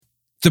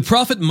The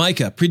prophet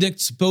Micah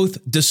predicts both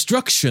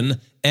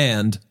destruction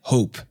and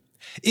hope.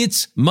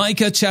 It's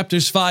Micah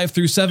chapters 5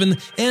 through 7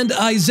 and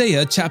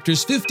Isaiah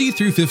chapters 50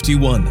 through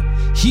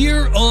 51,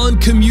 here on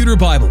Commuter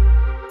Bible.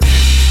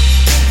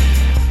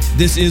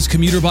 This is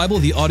Commuter Bible,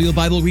 the audio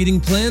Bible reading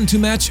plan to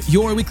match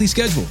your weekly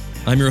schedule.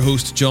 I'm your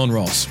host, John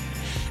Ross.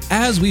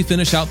 As we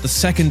finish out the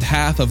second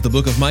half of the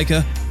book of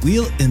Micah,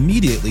 we'll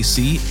immediately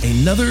see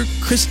another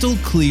crystal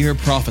clear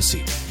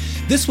prophecy.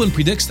 This one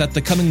predicts that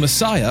the coming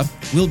Messiah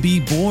will be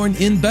born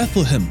in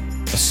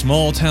Bethlehem, a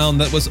small town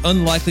that was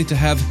unlikely to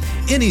have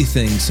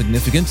anything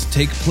significant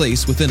take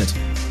place within it.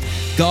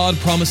 God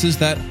promises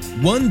that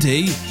one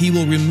day he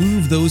will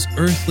remove those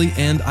earthly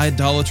and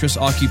idolatrous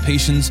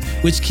occupations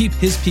which keep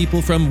his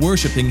people from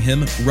worshiping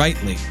him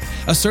rightly,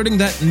 asserting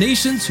that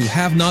nations who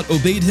have not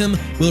obeyed him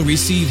will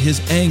receive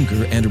his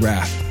anger and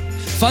wrath.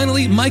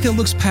 Finally, Micah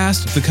looks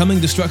past the coming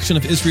destruction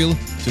of Israel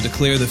to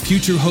declare the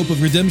future hope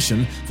of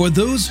redemption for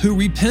those who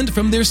repent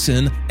from their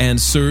sin and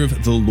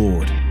serve the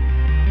Lord.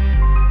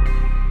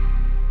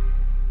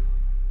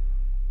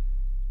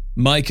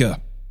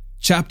 Micah,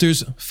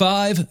 chapters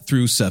 5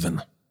 through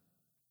 7.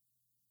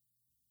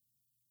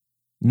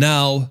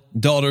 Now,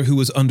 daughter who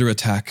is under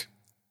attack,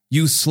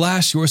 you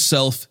slash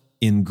yourself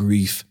in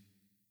grief.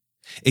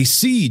 A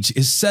siege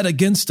is set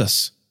against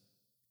us.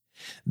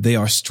 They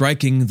are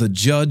striking the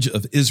judge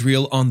of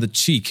Israel on the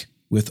cheek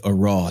with a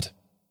rod.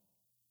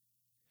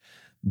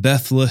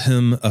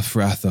 Bethlehem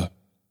Ephrathah,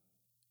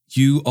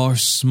 you are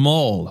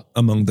small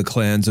among the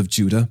clans of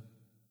Judah.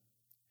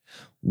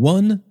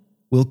 One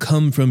will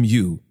come from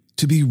you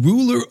to be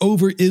ruler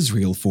over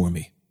Israel for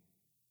me.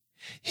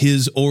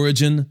 His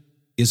origin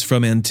is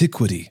from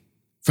antiquity,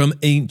 from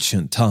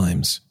ancient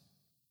times.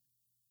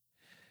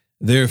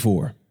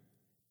 Therefore,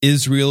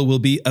 Israel will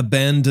be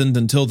abandoned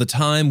until the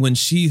time when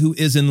she who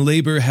is in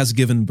labor has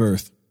given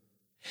birth.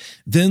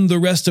 Then the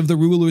rest of the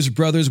ruler's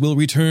brothers will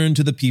return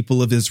to the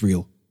people of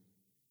Israel.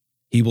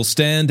 He will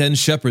stand and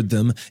shepherd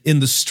them in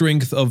the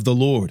strength of the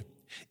Lord,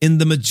 in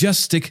the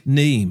majestic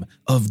name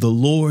of the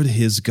Lord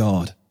his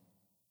God.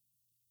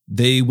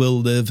 They will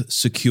live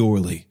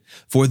securely,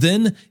 for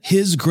then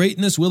his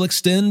greatness will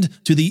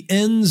extend to the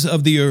ends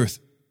of the earth.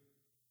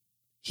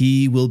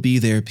 He will be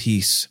their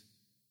peace.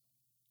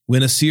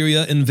 When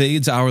Assyria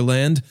invades our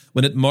land,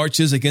 when it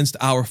marches against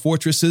our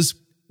fortresses,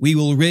 we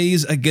will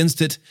raise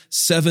against it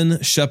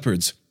 7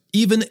 shepherds,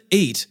 even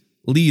 8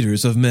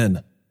 leaders of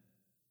men.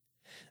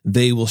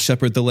 They will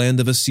shepherd the land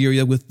of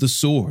Assyria with the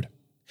sword,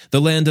 the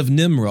land of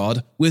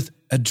Nimrod with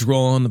a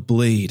drawn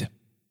blade.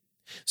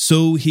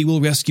 So he will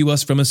rescue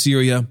us from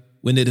Assyria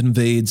when it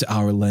invades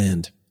our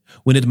land,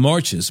 when it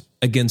marches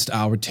against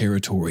our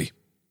territory.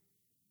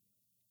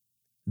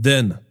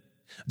 Then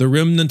the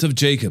remnant of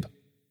Jacob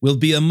will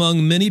be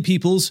among many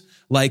peoples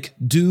like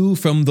dew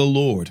from the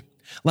Lord,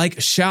 like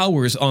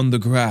showers on the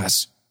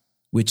grass,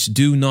 which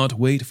do not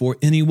wait for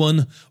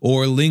anyone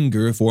or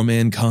linger for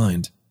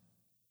mankind.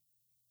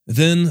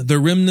 Then the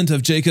remnant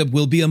of Jacob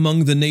will be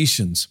among the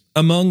nations,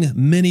 among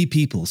many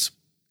peoples,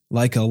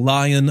 like a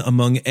lion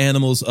among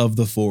animals of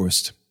the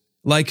forest,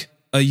 like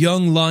a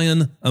young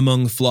lion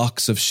among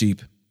flocks of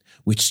sheep,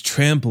 which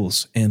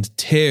tramples and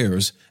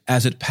tears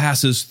as it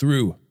passes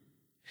through,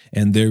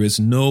 and there is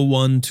no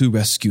one to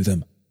rescue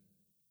them.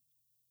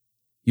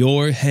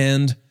 Your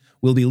hand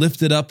will be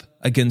lifted up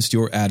against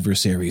your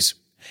adversaries,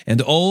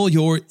 and all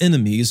your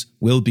enemies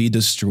will be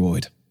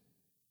destroyed.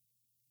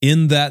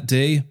 In that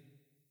day,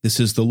 this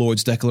is the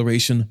Lord's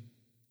declaration,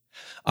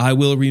 I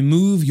will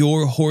remove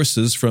your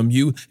horses from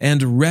you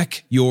and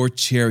wreck your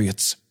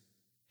chariots.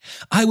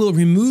 I will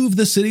remove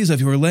the cities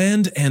of your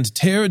land and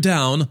tear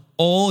down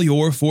all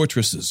your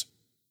fortresses.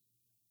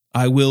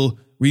 I will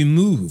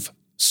remove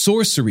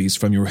sorceries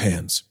from your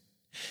hands,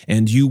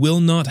 and you will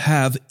not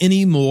have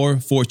any more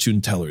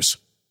fortune tellers.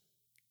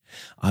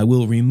 I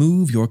will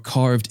remove your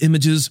carved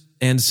images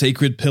and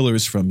sacred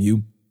pillars from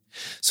you,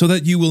 so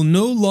that you will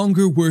no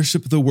longer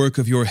worship the work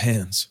of your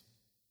hands.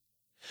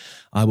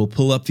 I will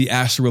pull up the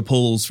Asherah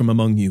poles from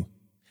among you,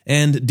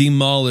 and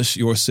demolish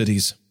your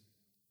cities.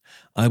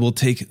 I will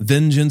take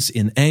vengeance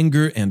in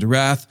anger and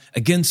wrath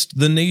against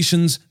the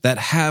nations that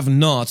have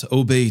not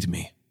obeyed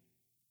me.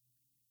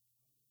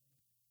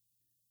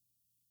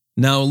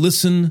 Now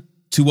listen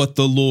to what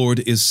the Lord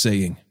is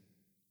saying.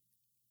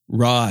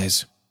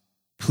 Rise,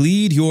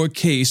 plead your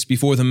case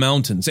before the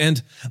mountains,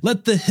 and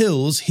let the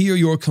hills hear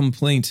your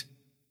complaint.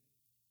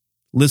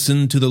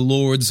 Listen to the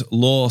Lord's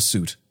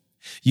lawsuit,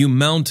 you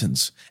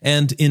mountains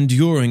and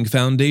enduring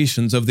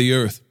foundations of the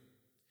earth,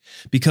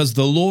 because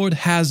the Lord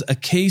has a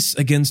case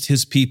against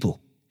his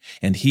people,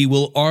 and he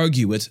will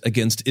argue it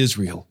against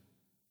Israel.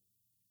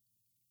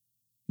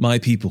 My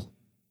people,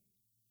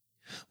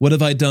 what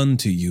have I done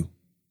to you?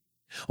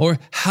 Or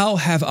how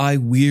have I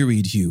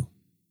wearied you?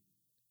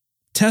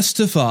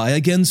 Testify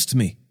against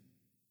me.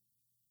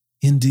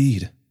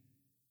 Indeed,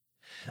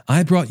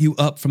 I brought you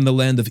up from the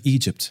land of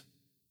Egypt,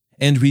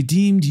 and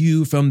redeemed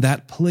you from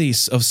that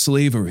place of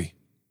slavery.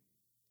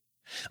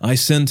 I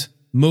sent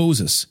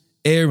Moses,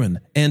 Aaron,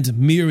 and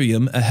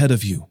Miriam ahead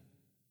of you.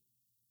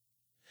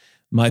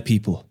 My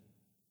people,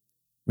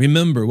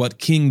 Remember what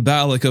King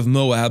Balak of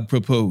Moab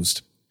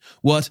proposed,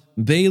 what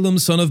Balaam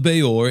son of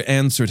Beor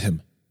answered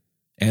him,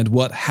 and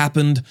what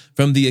happened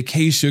from the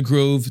acacia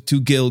grove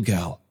to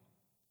Gilgal,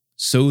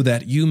 so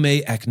that you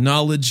may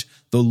acknowledge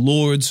the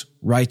Lord's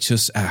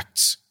righteous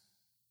acts.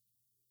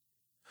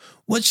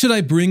 What should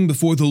I bring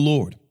before the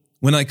Lord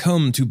when I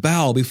come to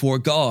bow before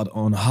God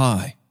on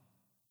high?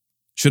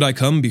 Should I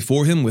come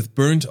before him with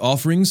burnt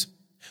offerings,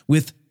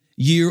 with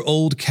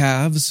year-old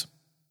calves?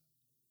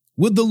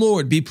 Would the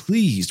Lord be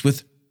pleased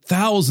with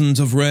thousands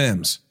of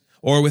rams,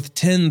 or with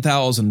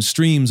 10,000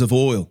 streams of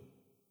oil?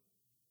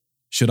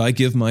 Should I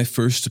give my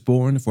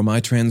firstborn for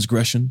my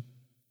transgression,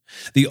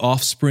 the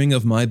offspring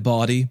of my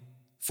body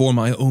for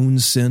my own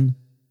sin?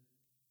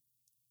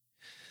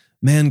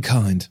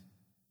 Mankind,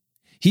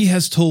 he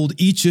has told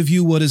each of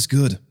you what is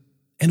good,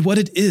 and what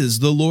it is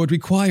the Lord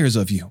requires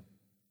of you: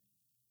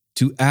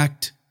 to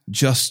act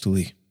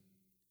justly,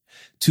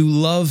 to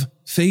love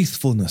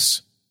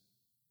faithfulness,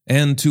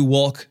 and to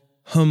walk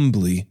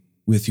humbly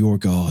with your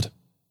God.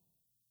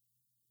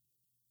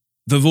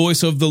 The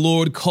voice of the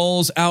Lord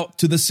calls out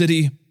to the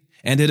city,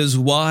 and it is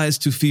wise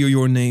to fear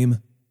your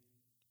name.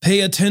 Pay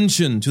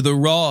attention to the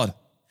rod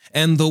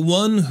and the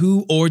one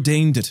who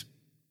ordained it.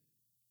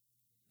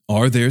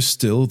 Are there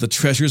still the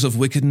treasures of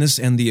wickedness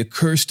and the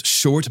accursed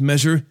short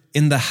measure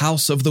in the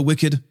house of the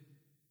wicked?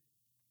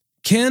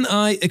 Can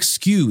I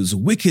excuse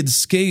wicked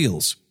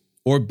scales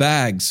or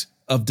bags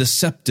of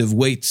deceptive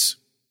weights?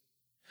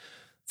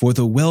 For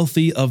the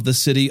wealthy of the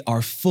city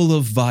are full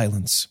of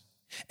violence,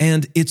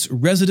 and its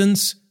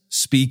residents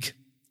speak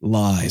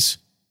lies.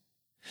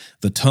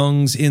 The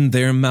tongues in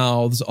their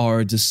mouths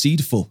are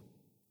deceitful.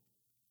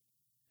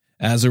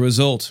 As a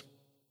result,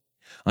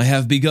 I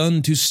have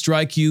begun to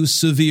strike you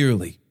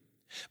severely,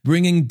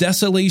 bringing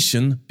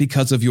desolation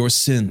because of your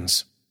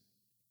sins.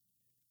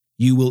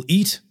 You will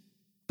eat,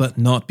 but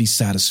not be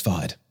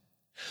satisfied,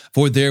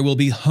 for there will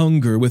be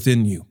hunger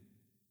within you.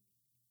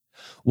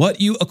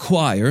 What you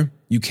acquire,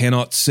 you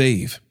cannot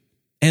save,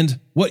 and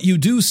what you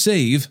do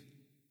save,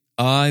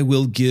 I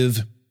will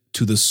give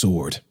to the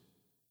sword.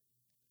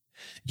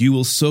 You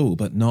will sow,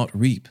 but not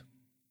reap.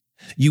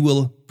 You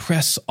will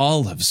press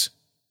olives,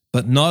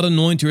 but not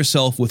anoint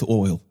yourself with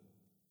oil.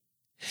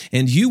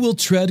 And you will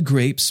tread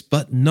grapes,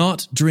 but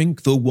not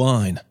drink the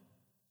wine.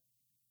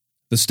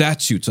 The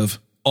statutes of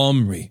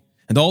Omri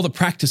and all the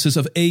practices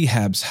of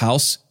Ahab's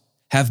house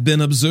have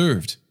been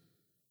observed.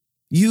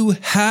 You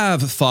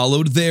have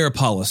followed their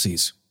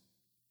policies.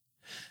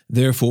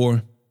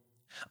 Therefore,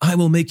 I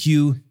will make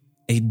you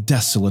a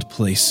desolate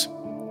place,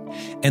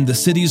 and the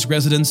city's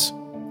residents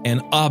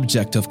an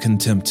object of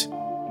contempt.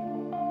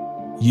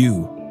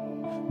 You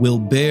will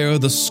bear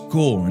the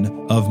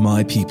scorn of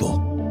my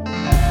people.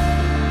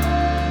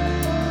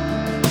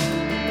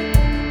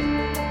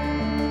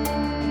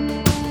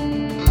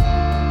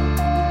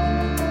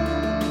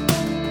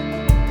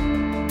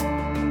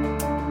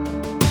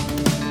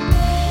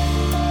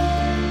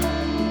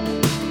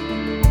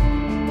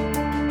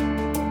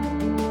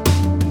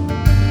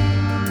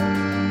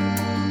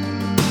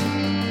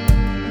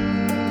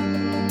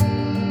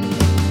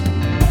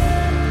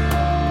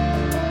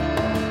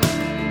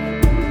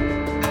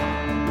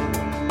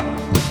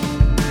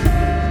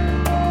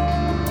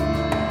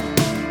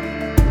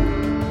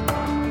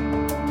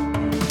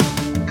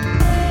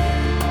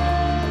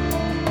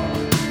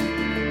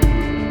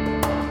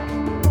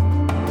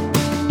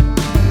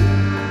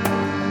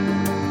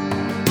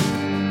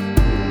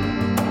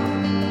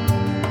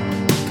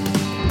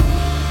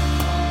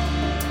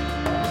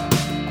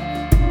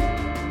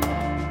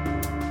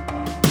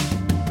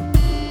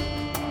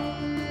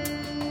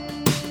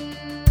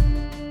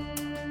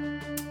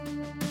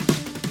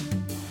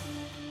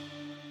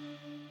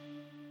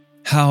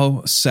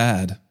 How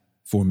sad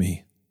for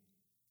me!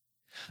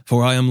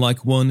 For I am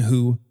like one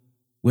who,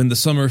 when the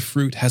summer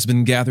fruit has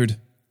been gathered,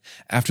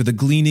 after the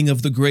gleaning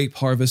of the grape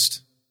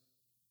harvest,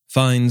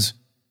 finds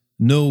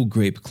no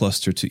grape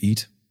cluster to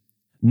eat,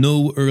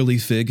 no early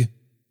fig,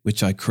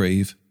 which I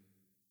crave.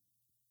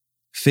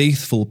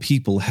 Faithful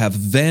people have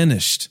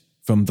vanished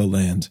from the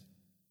land.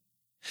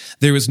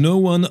 There is no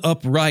one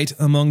upright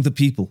among the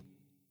people.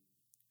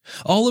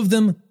 All of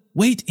them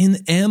wait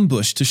in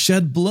ambush to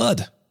shed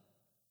blood.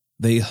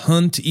 They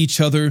hunt each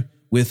other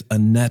with a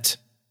net.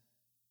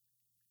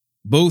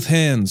 Both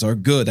hands are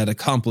good at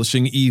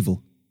accomplishing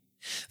evil.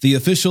 The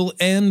official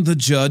and the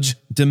judge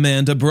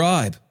demand a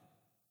bribe.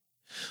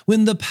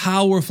 When the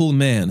powerful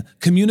man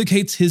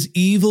communicates his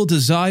evil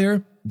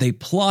desire, they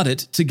plot it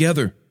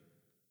together.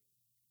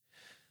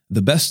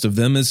 The best of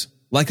them is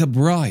like a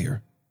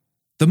briar.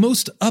 The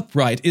most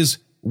upright is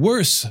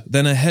worse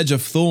than a hedge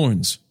of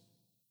thorns.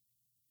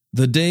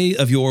 The day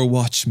of your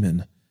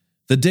watchmen,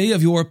 the day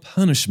of your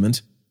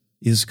punishment,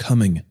 is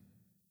coming.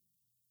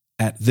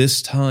 At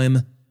this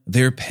time,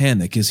 their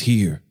panic is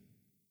here.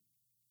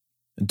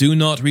 Do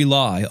not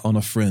rely on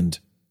a friend.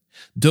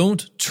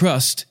 Don't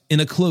trust in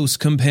a close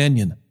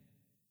companion.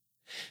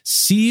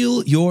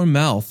 Seal your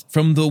mouth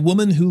from the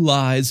woman who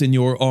lies in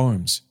your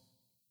arms.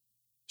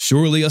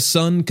 Surely a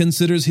son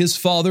considers his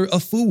father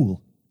a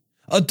fool.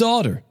 A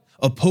daughter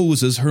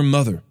opposes her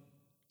mother,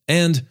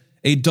 and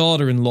a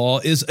daughter-in-law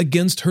is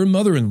against her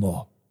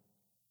mother-in-law.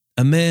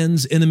 A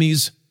man's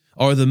enemies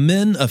are the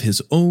men of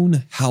his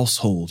own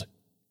household.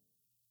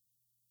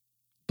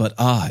 But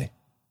I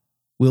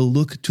will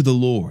look to the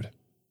Lord.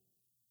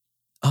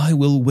 I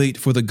will wait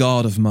for the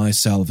God of my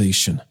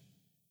salvation.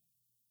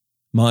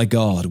 My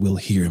God will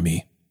hear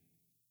me.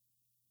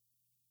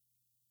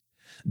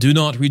 Do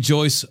not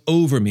rejoice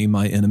over me,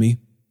 my enemy.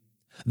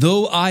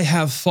 Though I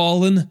have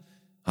fallen,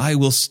 I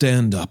will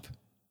stand up.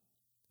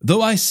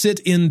 Though I sit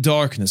in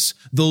darkness,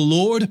 the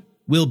Lord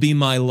will be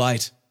my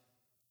light.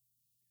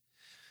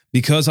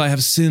 Because I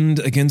have sinned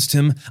against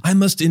him, I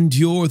must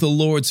endure the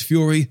Lord's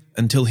fury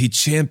until he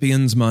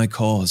champions my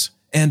cause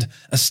and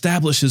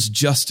establishes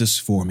justice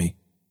for me.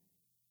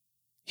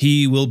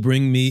 He will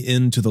bring me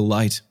into the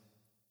light.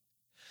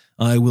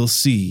 I will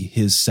see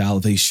his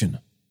salvation.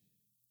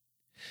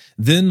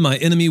 Then my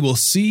enemy will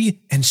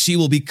see, and she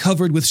will be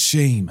covered with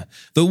shame,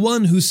 the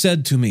one who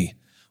said to me,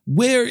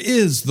 "Where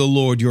is the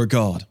Lord your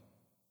God?"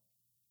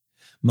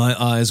 My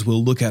eyes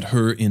will look at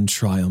her in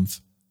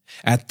triumph.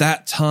 At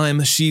that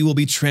time she will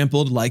be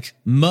trampled like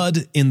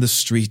mud in the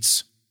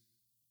streets.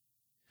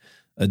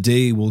 A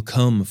day will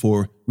come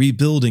for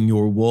rebuilding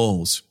your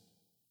walls.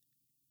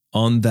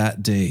 On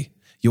that day,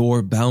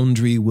 your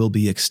boundary will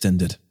be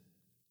extended.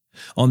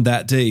 On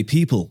that day,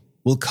 people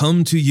will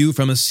come to you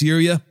from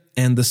Assyria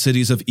and the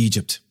cities of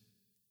Egypt,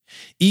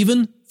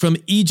 even from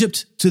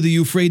Egypt to the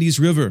Euphrates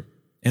River,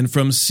 and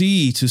from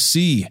sea to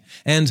sea,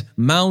 and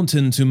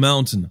mountain to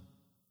mountain.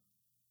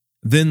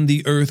 Then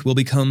the earth will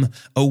become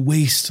a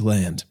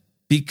wasteland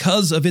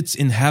because of its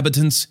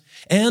inhabitants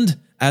and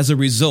as a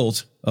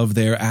result of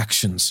their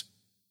actions.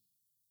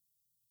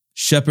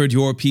 Shepherd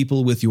your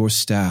people with your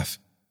staff,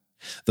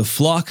 the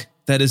flock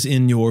that is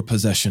in your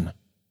possession.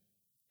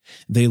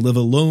 They live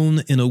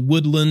alone in a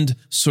woodland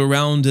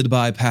surrounded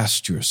by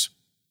pastures.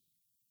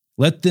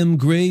 Let them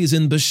graze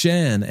in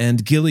Bashan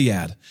and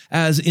Gilead,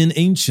 as in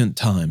ancient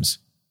times.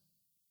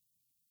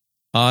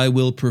 I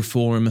will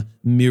perform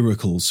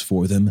miracles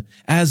for them,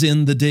 as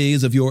in the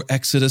days of your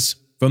exodus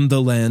from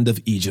the land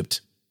of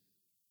Egypt.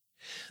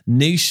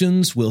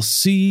 Nations will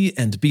see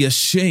and be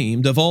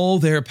ashamed of all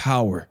their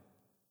power.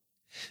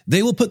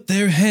 They will put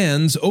their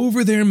hands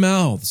over their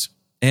mouths,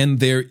 and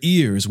their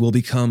ears will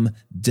become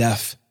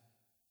deaf.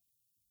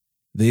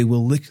 They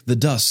will lick the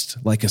dust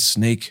like a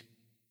snake.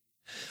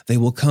 They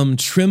will come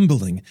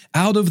trembling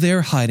out of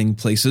their hiding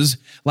places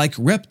like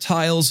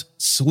reptiles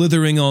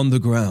slithering on the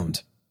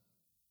ground.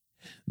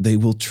 They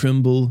will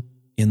tremble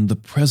in the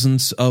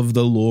presence of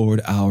the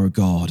Lord our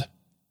God.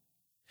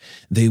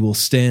 They will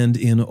stand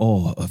in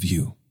awe of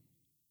you.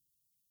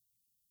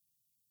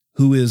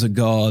 Who is a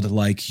God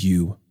like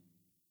you?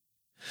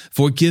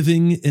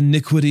 Forgiving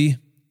iniquity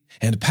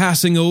and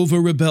passing over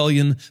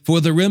rebellion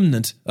for the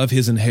remnant of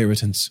his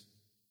inheritance.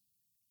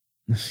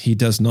 He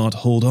does not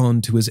hold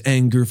on to his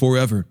anger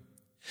forever,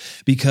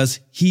 because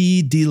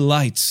he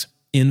delights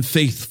in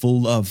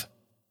faithful love.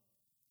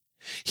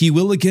 He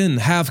will again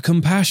have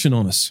compassion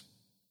on us.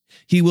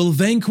 He will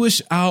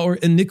vanquish our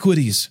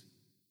iniquities.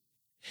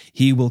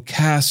 He will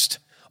cast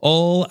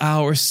all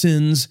our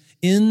sins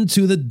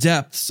into the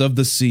depths of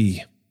the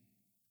sea.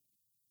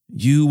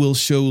 You will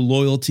show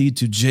loyalty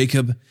to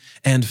Jacob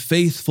and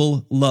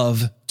faithful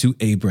love to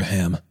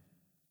Abraham,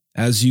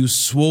 as you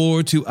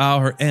swore to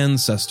our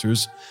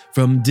ancestors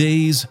from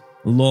days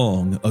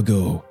long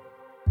ago.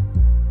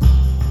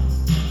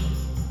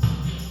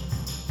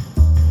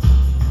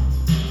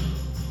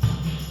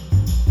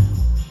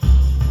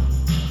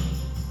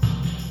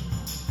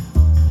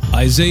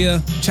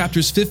 Isaiah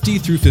chapters 50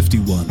 through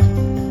 51.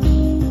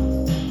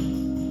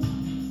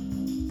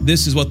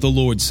 This is what the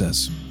Lord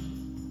says.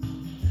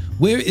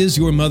 Where is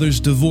your mother's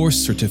divorce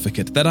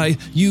certificate that I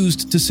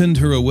used to send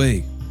her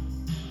away?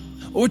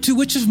 Or to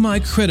which of my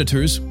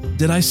creditors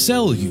did I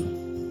sell you?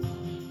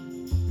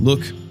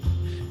 Look,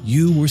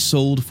 you were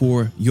sold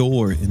for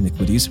your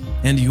iniquities,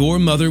 and your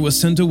mother was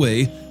sent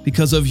away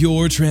because of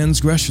your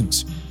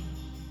transgressions.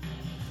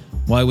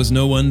 Why was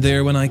no one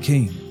there when I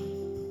came?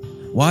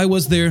 Why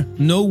was there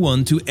no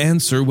one to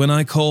answer when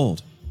I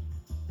called?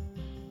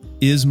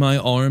 Is my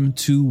arm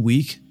too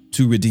weak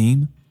to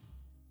redeem?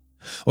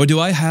 Or do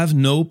I have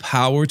no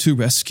power to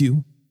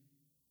rescue?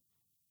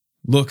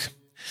 Look,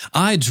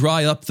 I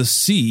dry up the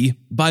sea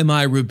by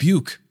my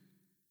rebuke.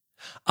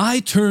 I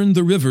turn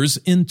the rivers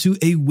into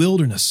a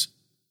wilderness.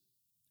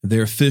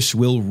 Their fish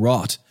will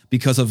rot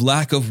because of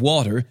lack of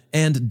water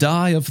and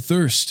die of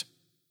thirst.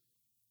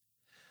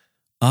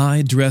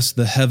 I dress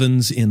the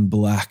heavens in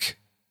black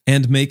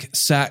and make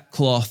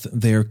sackcloth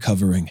their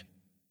covering.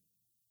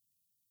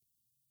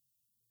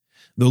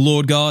 The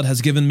Lord God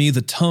has given me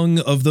the tongue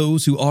of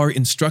those who are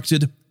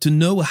instructed to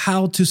know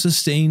how to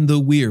sustain the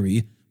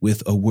weary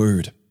with a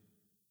word.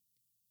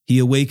 He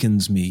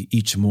awakens me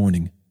each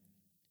morning.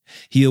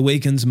 He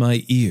awakens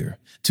my ear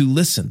to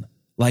listen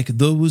like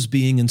those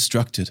being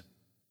instructed.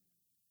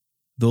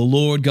 The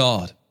Lord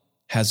God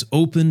has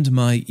opened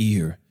my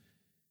ear,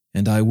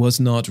 and I was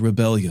not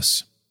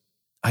rebellious.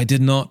 I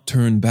did not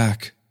turn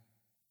back.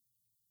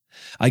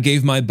 I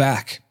gave my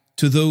back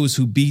to those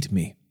who beat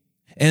me,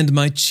 and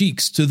my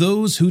cheeks to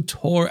those who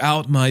tore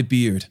out my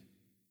beard.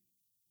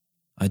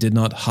 I did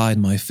not hide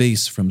my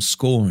face from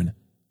scorn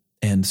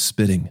and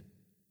spitting.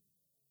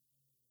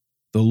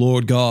 The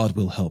Lord God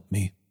will help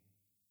me.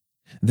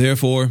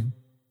 Therefore,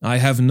 I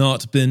have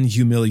not been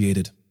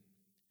humiliated.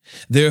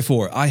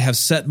 Therefore, I have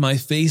set my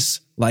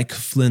face like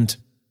flint,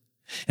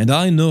 and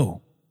I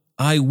know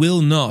I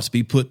will not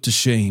be put to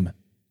shame.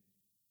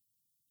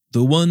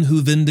 The one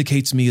who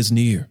vindicates me is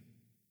near.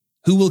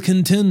 Who will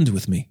contend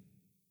with me?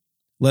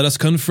 Let us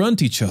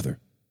confront each other.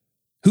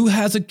 Who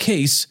has a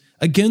case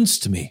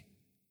against me?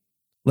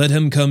 Let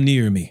him come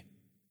near me.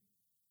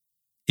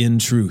 In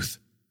truth,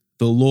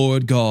 the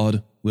Lord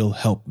God will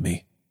help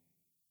me.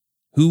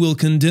 Who will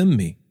condemn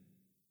me?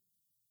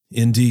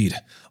 Indeed,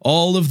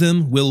 all of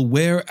them will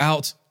wear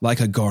out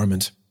like a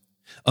garment.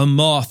 A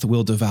moth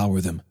will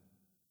devour them.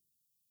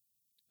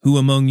 Who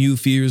among you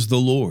fears the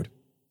Lord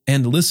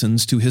and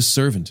listens to his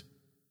servant?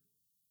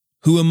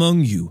 Who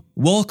among you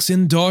walks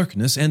in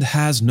darkness and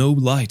has no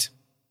light?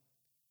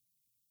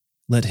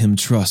 Let him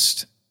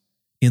trust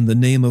in the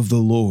name of the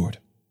Lord.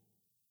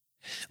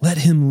 Let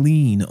him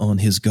lean on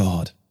his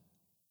God.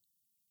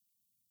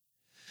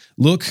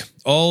 Look,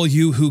 all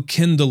you who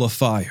kindle a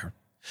fire,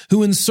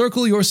 who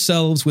encircle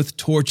yourselves with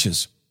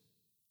torches.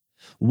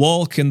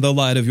 Walk in the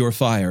light of your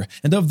fire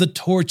and of the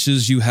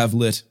torches you have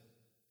lit.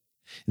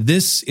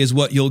 This is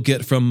what you'll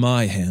get from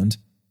my hand.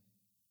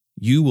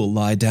 You will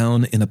lie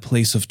down in a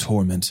place of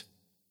torment.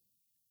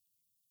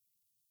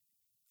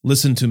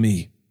 Listen to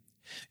me,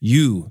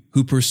 you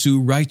who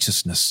pursue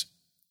righteousness,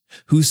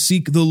 who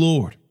seek the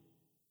Lord.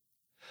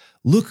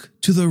 Look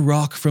to the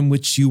rock from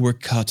which you were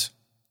cut,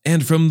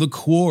 and from the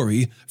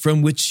quarry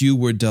from which you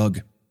were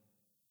dug.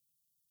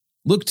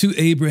 Look to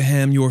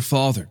Abraham your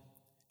father,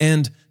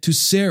 and to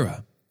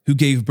Sarah, who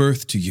gave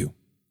birth to you.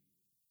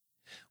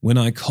 When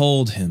I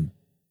called him,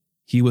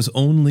 he was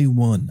only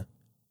one.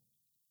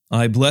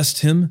 I blessed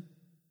him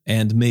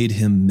and made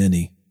him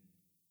many.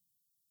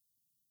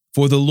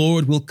 For the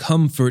Lord will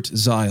comfort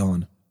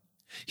Zion.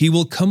 He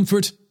will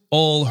comfort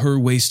all her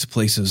waste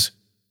places,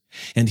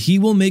 and he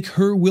will make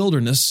her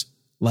wilderness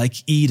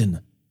like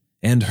Eden,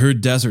 and her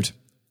desert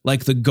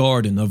like the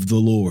garden of the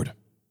Lord.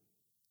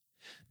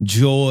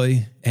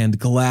 Joy and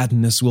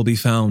gladness will be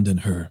found in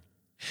her,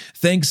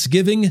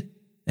 thanksgiving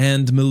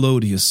and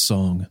melodious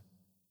song.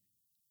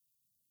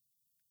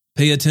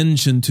 Pay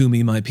attention to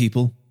me, my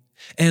people,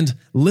 and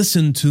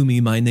listen to me,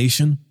 my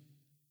nation,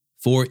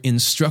 for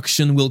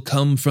instruction will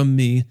come from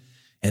me,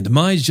 and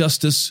my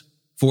justice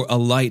for a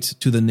light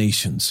to the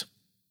nations.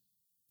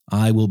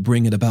 I will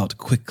bring it about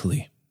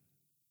quickly.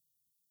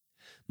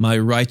 My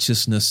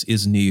righteousness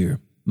is near,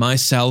 my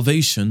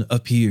salvation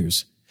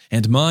appears,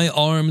 and my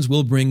arms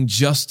will bring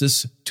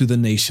justice to the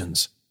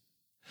nations.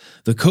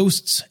 The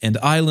coasts and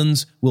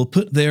islands will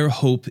put their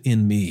hope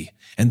in me,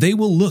 and they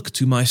will look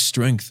to my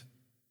strength.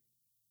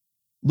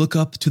 Look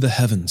up to the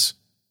heavens,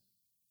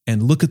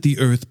 and look at the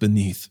earth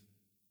beneath.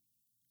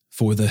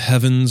 For the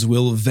heavens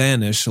will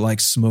vanish like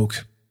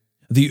smoke,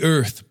 the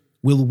earth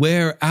will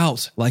wear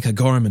out like a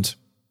garment,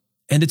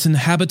 and its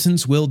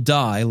inhabitants will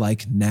die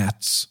like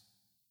gnats.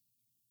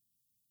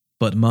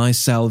 But my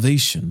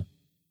salvation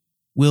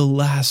will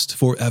last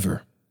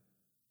forever,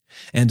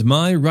 and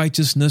my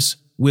righteousness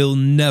will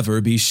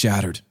never be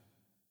shattered.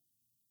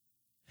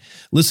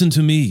 Listen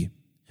to me,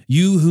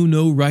 you who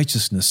know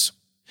righteousness,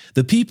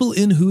 the people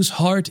in whose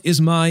heart is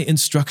my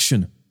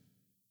instruction.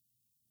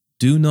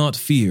 Do not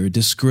fear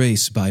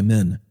disgrace by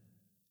men,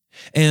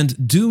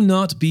 and do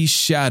not be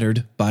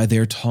shattered by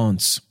their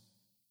taunts.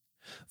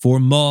 For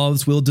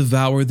moths will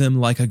devour them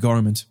like a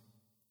garment,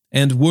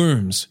 and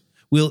worms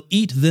will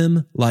eat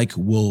them like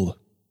wool.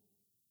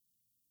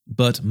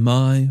 But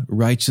my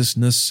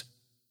righteousness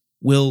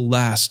will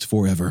last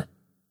forever,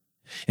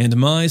 and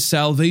my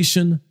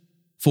salvation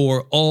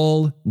for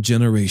all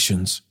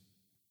generations.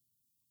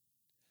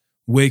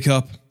 Wake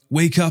up,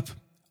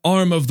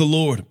 arm of the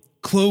Lord,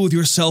 clothe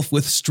yourself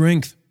with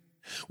strength.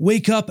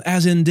 Wake up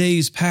as in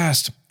days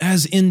past,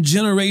 as in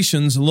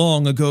generations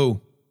long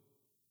ago.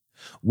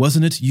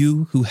 Wasn't it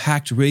you who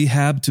hacked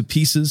Rahab to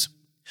pieces,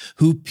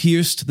 who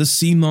pierced the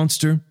sea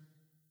monster?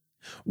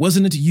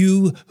 Wasn't it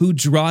you who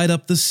dried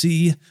up the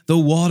sea, the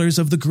waters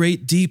of the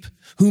great deep,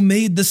 who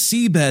made the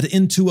seabed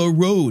into a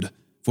road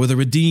for the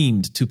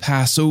redeemed to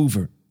pass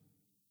over?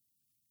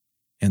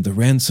 And the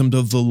ransomed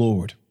of the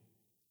Lord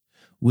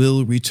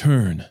will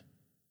return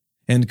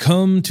and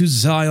come to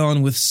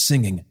Zion with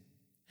singing,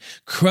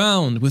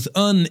 crowned with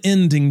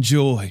unending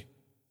joy.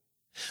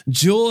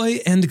 Joy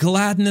and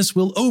gladness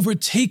will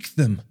overtake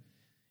them,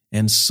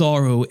 and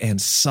sorrow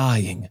and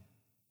sighing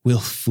will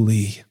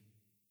flee.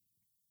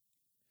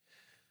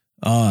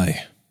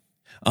 I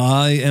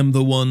am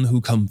the one who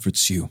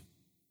comforts you.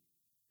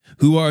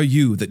 Who are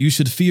you that you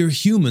should fear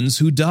humans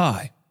who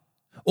die,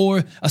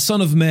 or a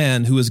son of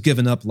man who is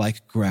given up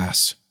like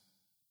grass?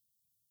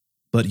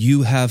 But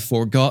you have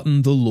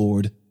forgotten the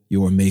Lord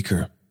your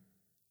Maker,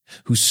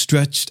 who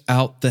stretched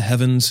out the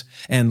heavens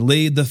and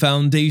laid the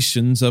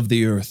foundations of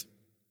the earth.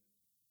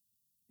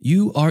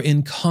 You are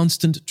in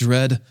constant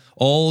dread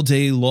all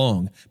day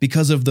long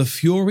because of the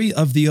fury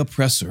of the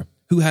oppressor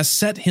who has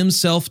set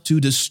himself to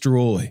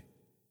destroy.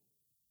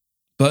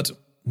 But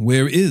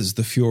where is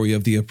the fury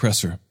of the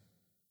oppressor?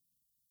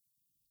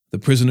 The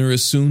prisoner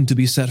is soon to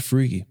be set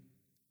free.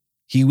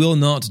 He will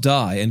not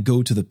die and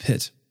go to the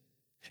pit,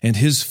 and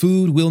his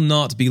food will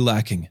not be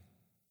lacking.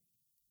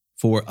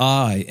 For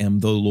I am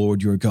the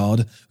Lord your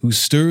God, who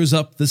stirs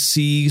up the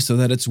sea so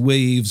that its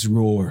waves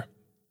roar.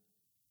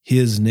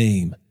 His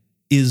name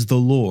is the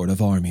Lord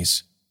of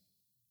armies.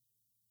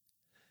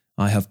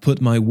 I have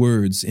put my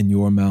words in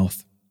your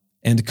mouth,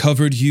 and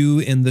covered you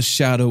in the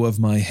shadow of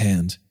my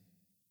hand,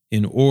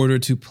 in order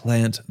to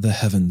plant the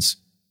heavens,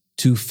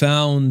 to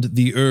found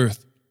the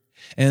earth,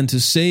 and to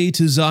say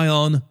to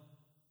Zion,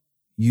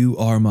 you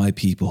are my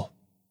people.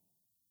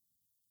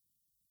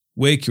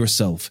 Wake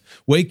yourself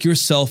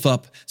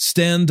up,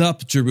 stand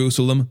up,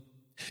 Jerusalem,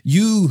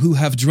 you who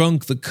have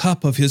drunk the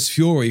cup of his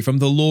fury from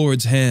the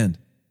Lord's hand,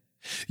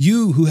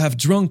 you who have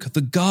drunk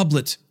the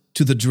goblet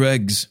to the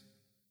dregs,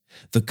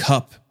 the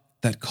cup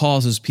that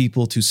causes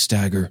people to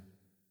stagger.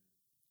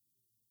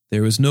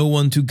 There is no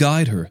one to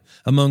guide her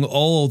among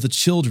all the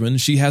children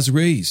she has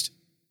raised.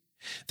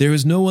 There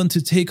is no one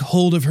to take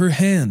hold of her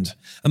hand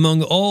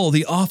among all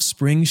the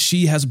offspring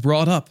she has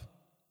brought up.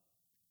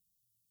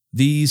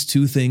 These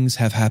two things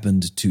have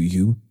happened to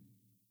you: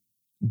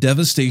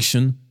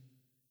 devastation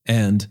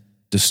and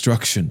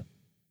destruction,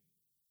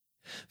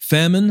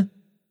 famine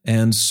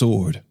and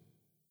sword.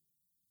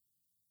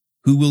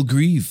 Who will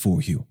grieve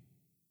for you?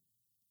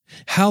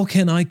 How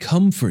can I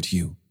comfort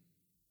you?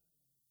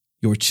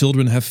 Your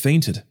children have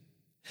fainted.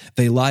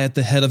 They lie at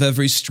the head of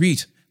every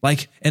street,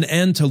 like an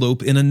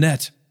antelope in a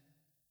net.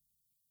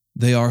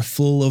 They are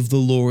full of the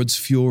Lord's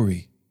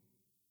fury,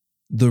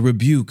 the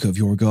rebuke of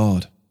your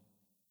God.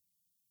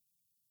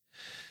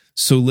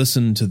 So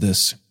listen to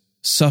this,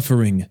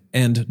 suffering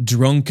and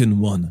drunken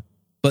one,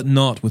 but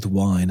not with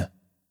wine.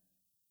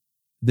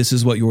 This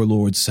is what your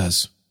Lord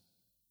says.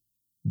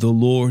 The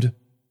Lord,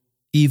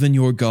 even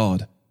your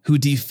God, who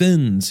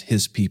defends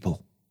his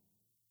people.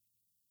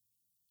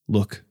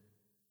 Look,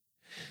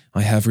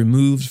 I have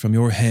removed from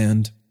your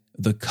hand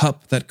the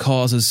cup that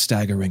causes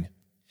staggering,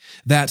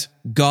 that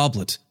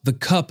goblet, the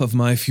cup of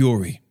my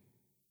fury.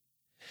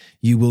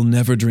 You will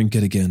never drink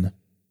it again.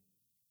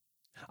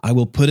 I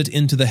will put it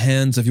into the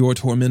hands of your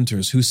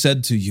tormentors, who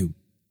said to you,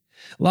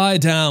 lie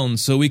down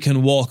so we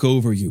can walk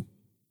over you.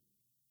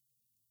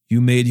 You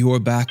made your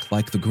back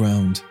like the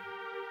ground,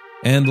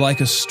 and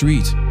like a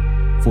street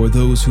for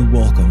those who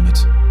walk on it.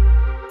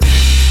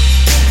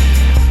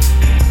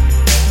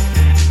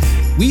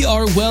 We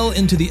are well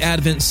into the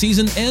Advent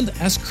season, and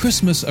as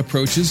Christmas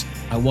approaches,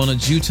 I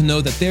wanted you to know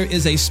that there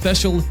is a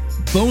special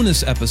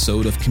bonus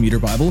episode of Commuter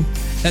Bible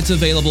that's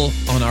available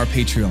on our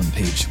Patreon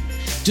page.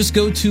 Just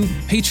go to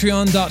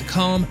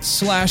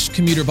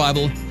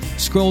patreon.com/commuterbible,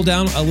 scroll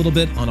down a little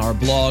bit on our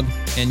blog,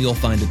 and you'll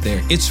find it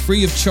there. It's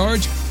free of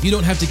charge. You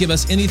don't have to give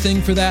us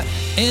anything for that.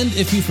 And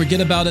if you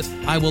forget about it,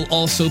 I will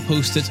also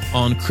post it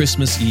on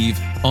Christmas Eve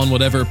on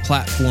whatever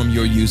platform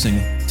you're using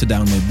to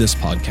download this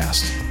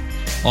podcast.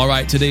 All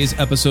right, today's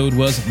episode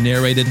was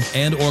narrated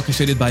and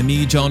orchestrated by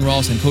me, John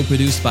Ross, and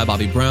co-produced by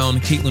Bobby Brown,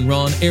 Caitlin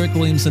Ron, Eric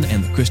Williamson,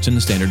 and the Christian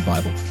Standard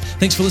Bible.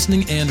 Thanks for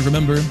listening, and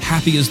remember,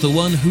 happy is the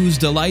one whose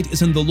delight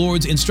is in the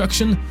Lord's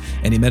instruction,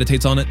 and he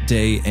meditates on it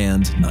day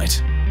and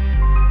night.